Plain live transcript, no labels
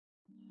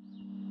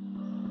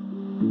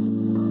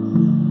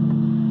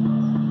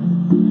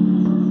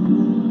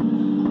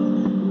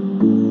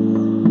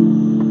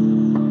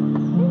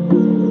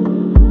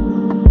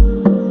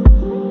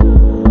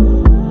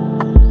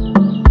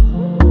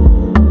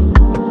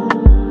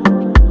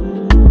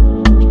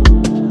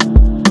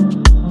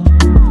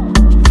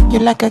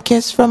like a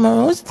kiss from a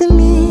rose to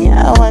me.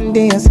 I one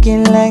day your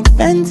skin like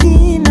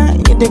Fenty. Now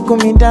you they cool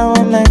me down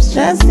when I'm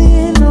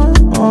stressing.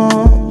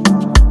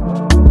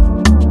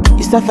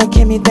 You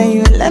suffocate me, then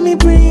you let me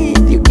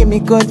breathe. You give me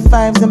good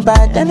vibes and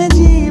bad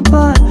energy,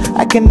 but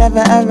I can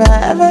never ever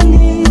ever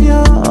leave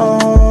you.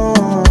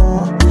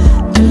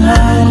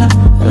 Delilah,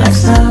 like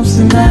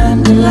Samson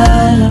and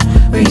Delilah,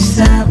 where you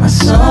set my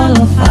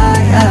soul on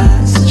fire.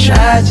 It's a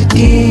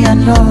tragedy, I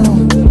know.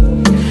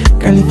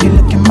 Girl, if you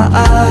look in my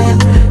eye,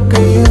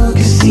 girl, you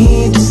can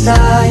see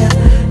desire.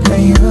 Girl,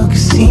 you can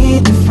see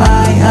the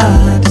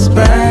fire that's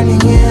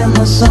burning in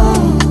my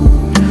soul.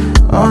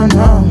 Oh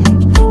no.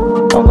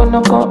 I'm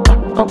gonna go,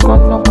 I'm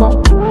gonna go,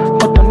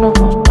 but I know,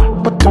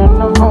 but I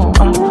know,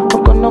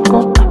 I'm gonna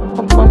go,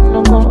 I'm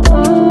gonna go.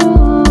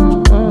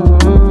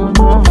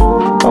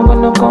 I'm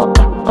gonna go,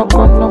 I'm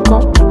gonna go.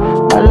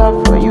 My love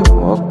for you,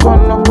 I'm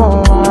gonna go,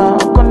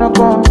 I'm gonna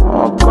go,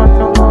 I'm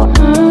gonna go.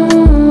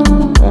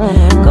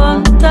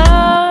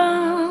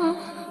 Contar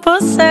por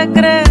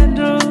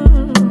segredo,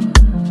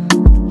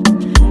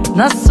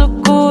 nosso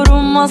coro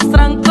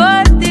mostram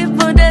cor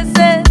tipo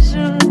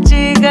desejo.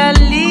 Diga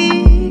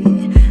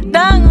ali,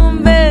 dá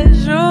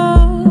beijo.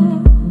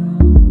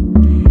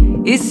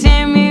 E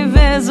se me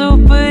vês o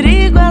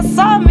perigo é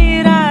só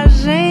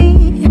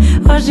miragem.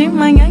 Hoje,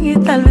 manhã e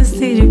talvez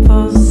se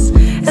depois.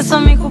 É só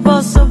me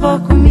culpar, só vou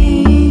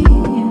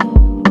comigo.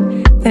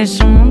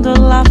 Deixa o mundo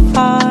lá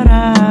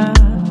fora.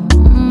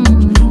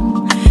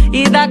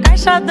 E da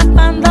caixa de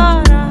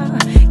Pandora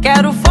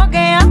quero fogo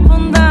em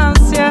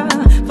abundância,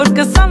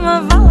 porque só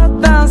me vale a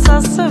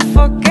dança se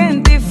for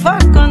quente e for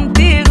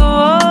contigo.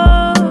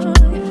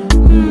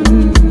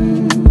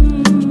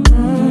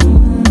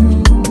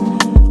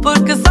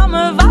 Porque só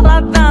me vale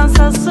a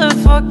dança se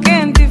for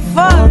quente e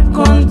for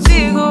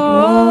contigo.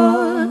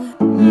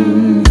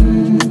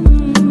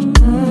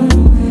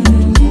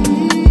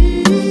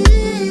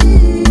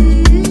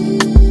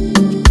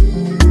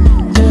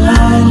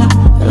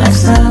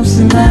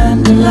 Samson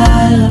and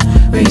Delilah,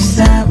 where you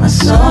set my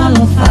soul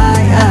on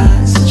fire.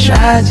 It's a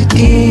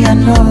tragedy, I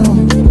know.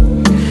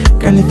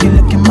 Girl, if you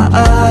look in my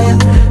eye,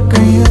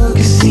 girl, you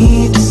can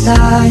see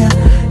desire.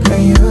 Girl,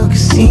 you can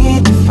see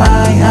the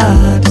fire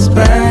that's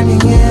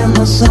burning in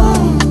my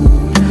soul.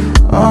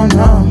 Oh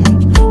no.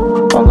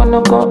 I'm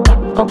gonna go,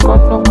 I'm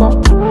gonna go,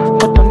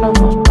 but I know,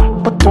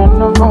 but I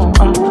know,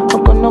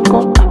 I'm gonna go,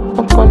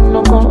 I'm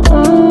gonna go.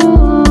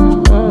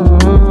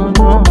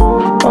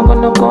 I'm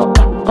gonna go,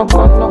 I'm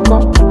gonna go.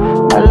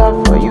 My love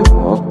for you,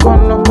 I'm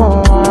gonna go,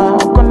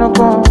 I'm gonna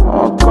go,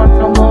 I'm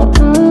gonna go.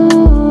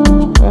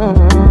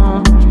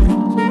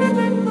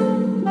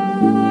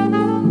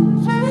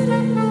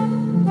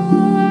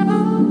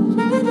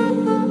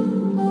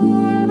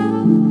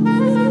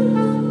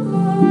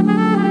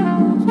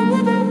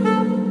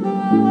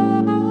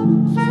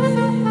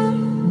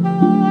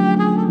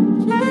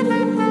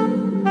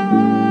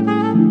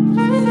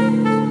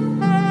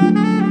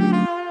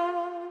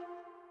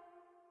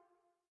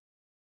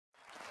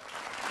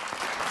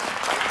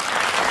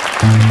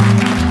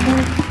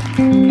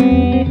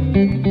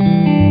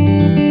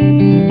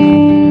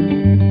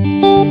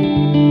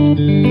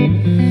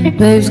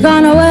 Babe's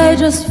gone away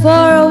just for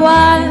a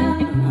while.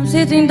 I'm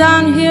sitting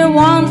down here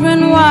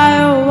wondering why,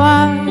 oh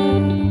why.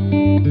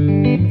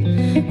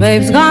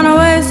 Babe's gone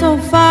away so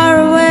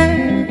far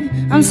away.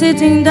 I'm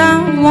sitting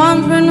down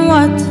wondering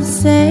what to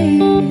say.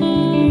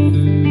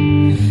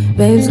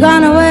 Babe's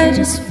gone away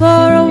just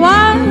for a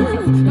while.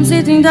 I'm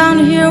sitting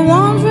down here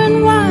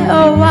wondering why,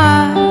 oh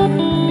why.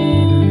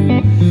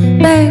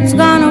 Babe's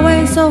gone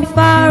away so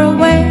far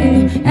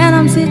away, and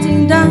I'm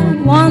sitting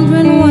down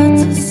wondering what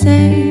to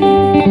say.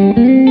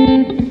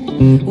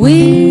 We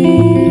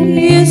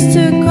used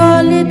to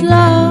call it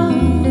love,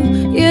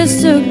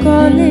 used to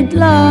call it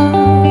love.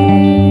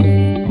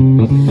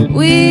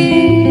 We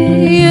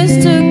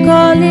used to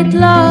call it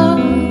love,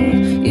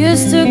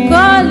 used to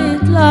call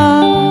it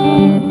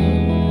love.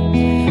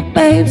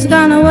 Babe's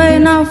gone away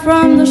now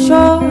from the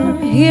shore.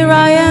 Here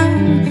I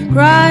am,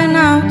 crying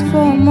out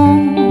for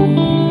more.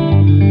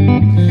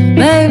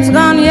 Babe's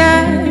gone,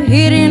 yeah,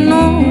 heading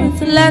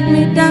north, let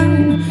me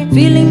down,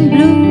 feeling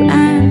blue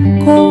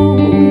and cold.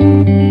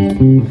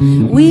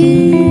 We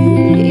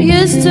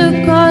used to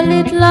call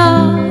it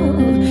love,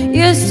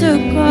 used to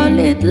call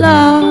it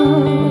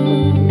love.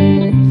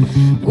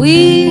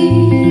 We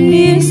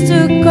used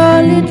to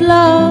call it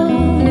love,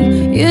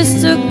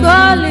 used to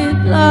call it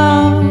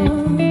love,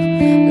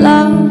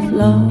 love,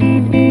 love.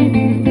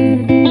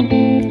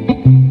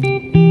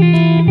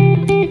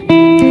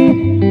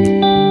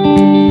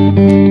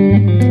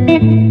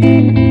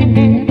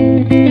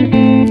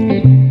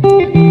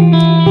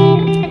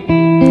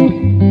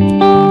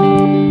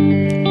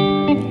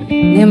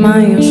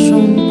 Mãe, o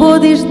chumbo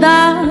podes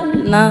dar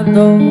na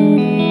dor.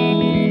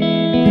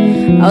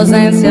 A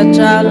ausência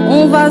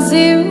tchau,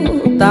 vazio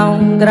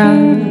tão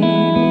grande.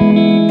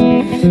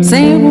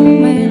 Sem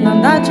rumo,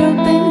 andar teu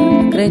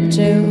tempo,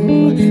 cresceu,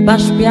 para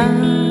espiar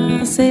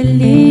sem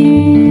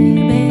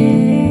liberdade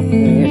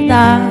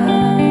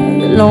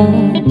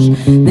longe. longe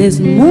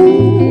desse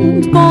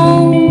mundo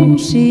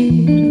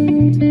conhecido.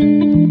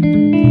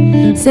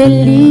 Ser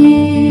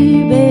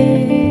liberdade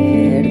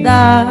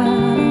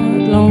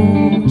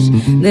longe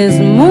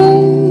desse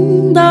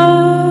mundo.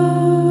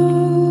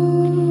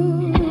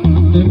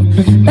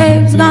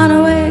 Babe's gone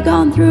away,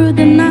 gone through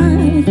the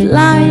night,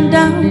 lying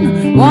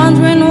down,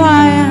 wondering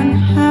why and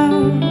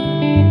how.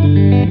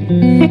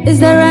 Is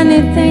there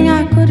anything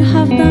I could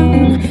have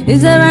done?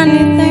 Is there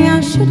anything I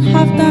should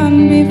have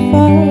done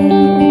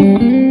before?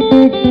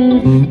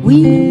 We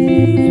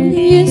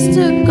used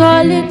to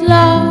call it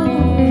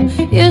love,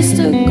 used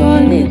to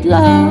call it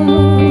love.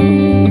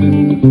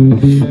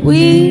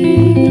 We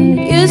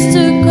used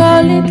to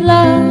call it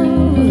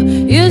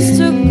love, used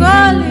to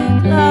call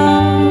it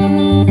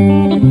love.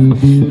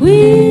 We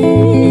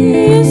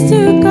used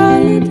to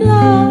call it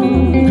love,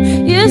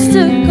 used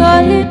to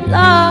call it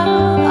love.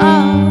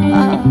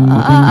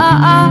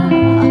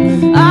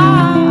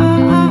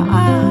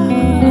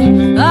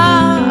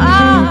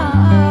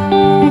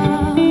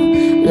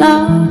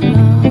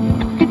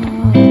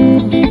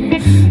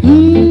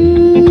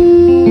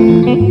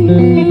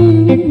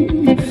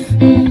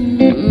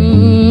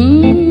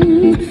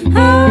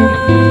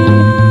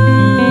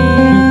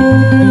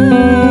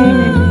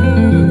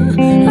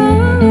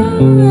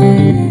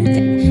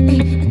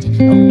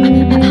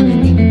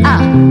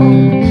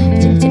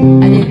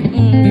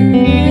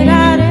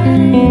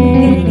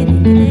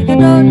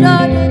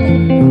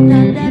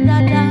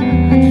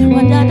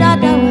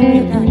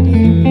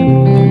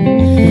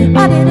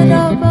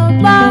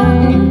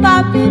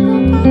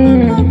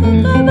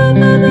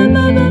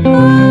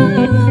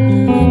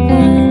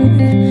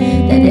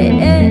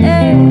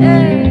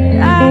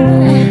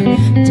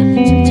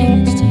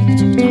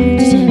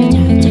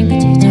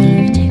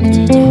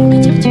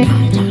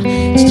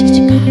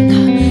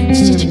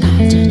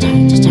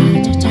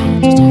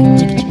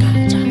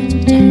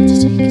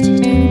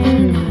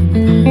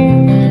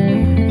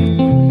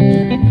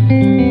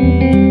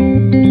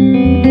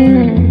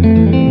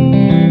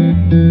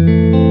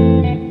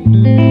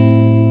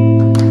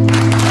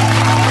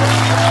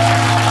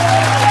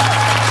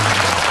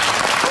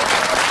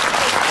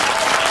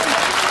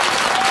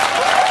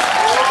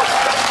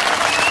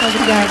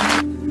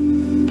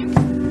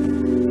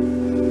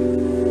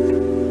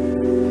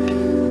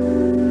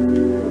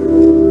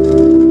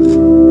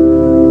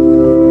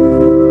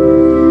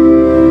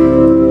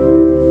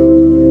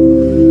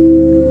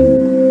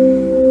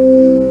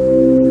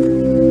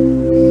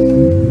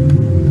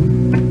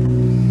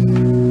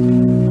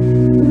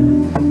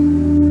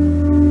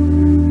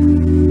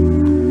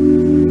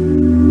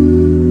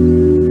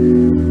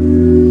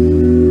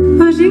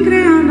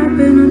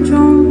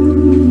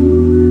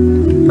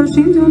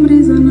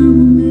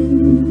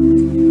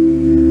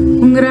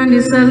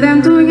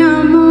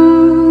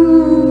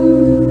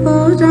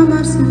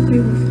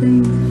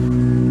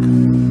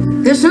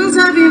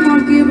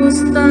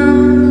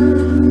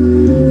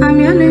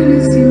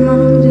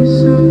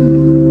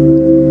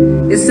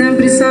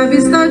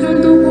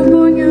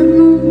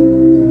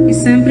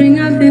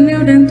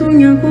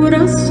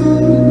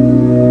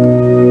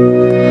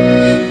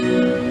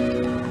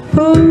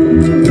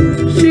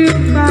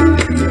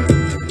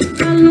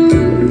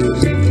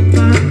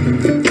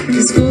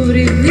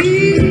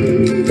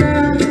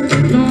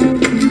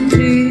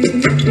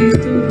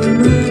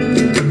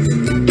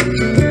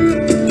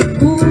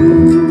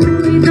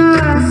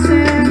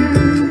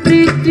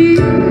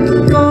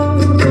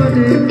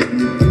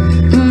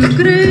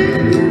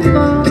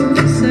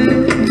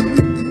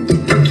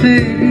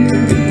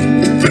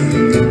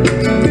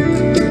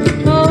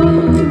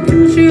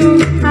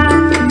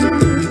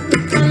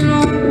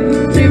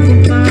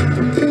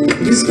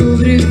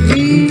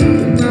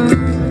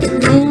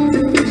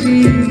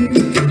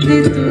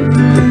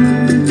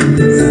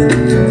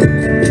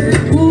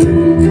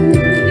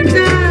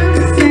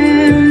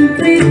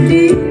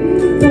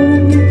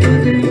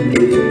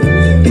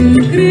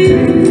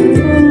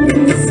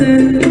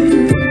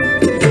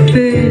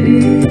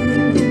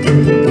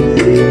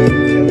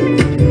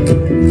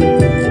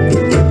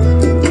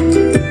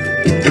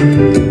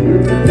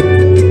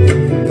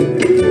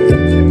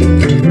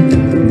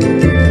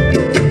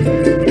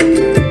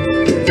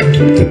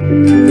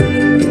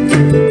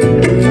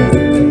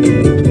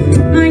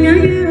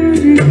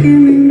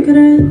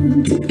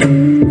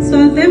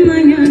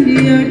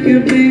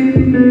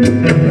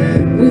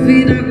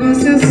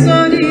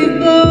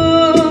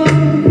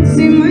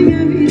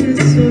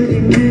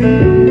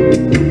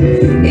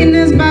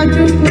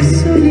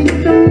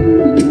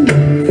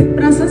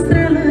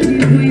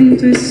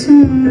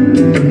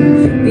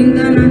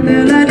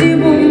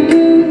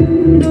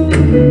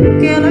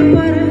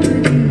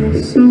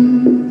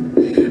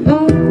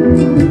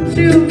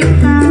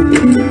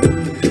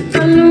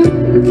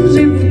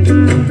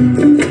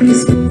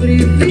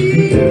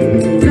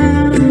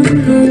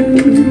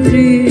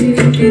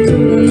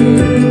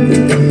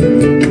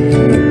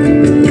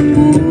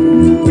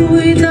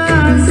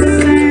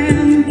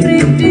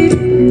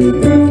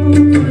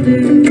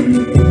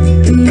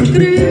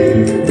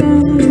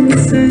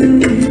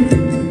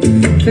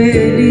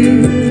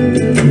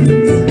 feliz.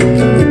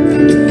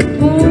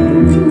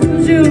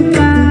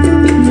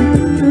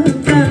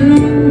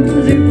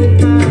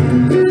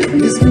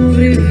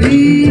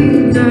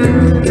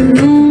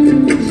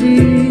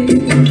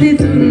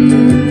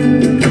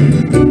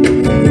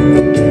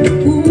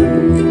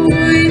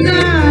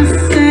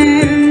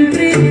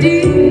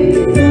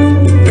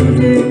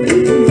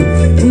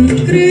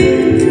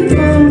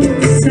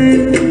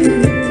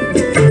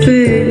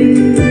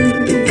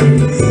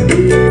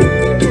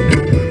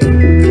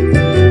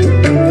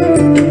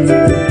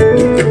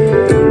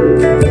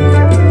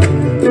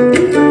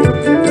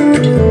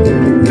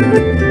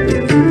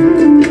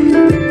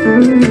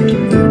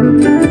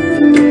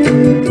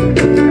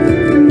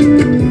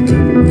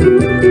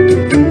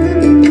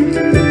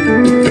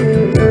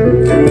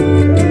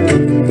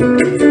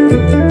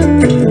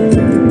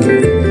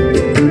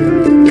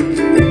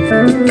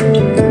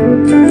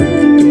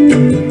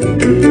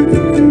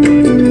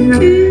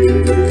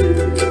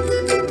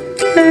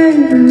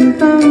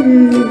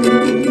 you.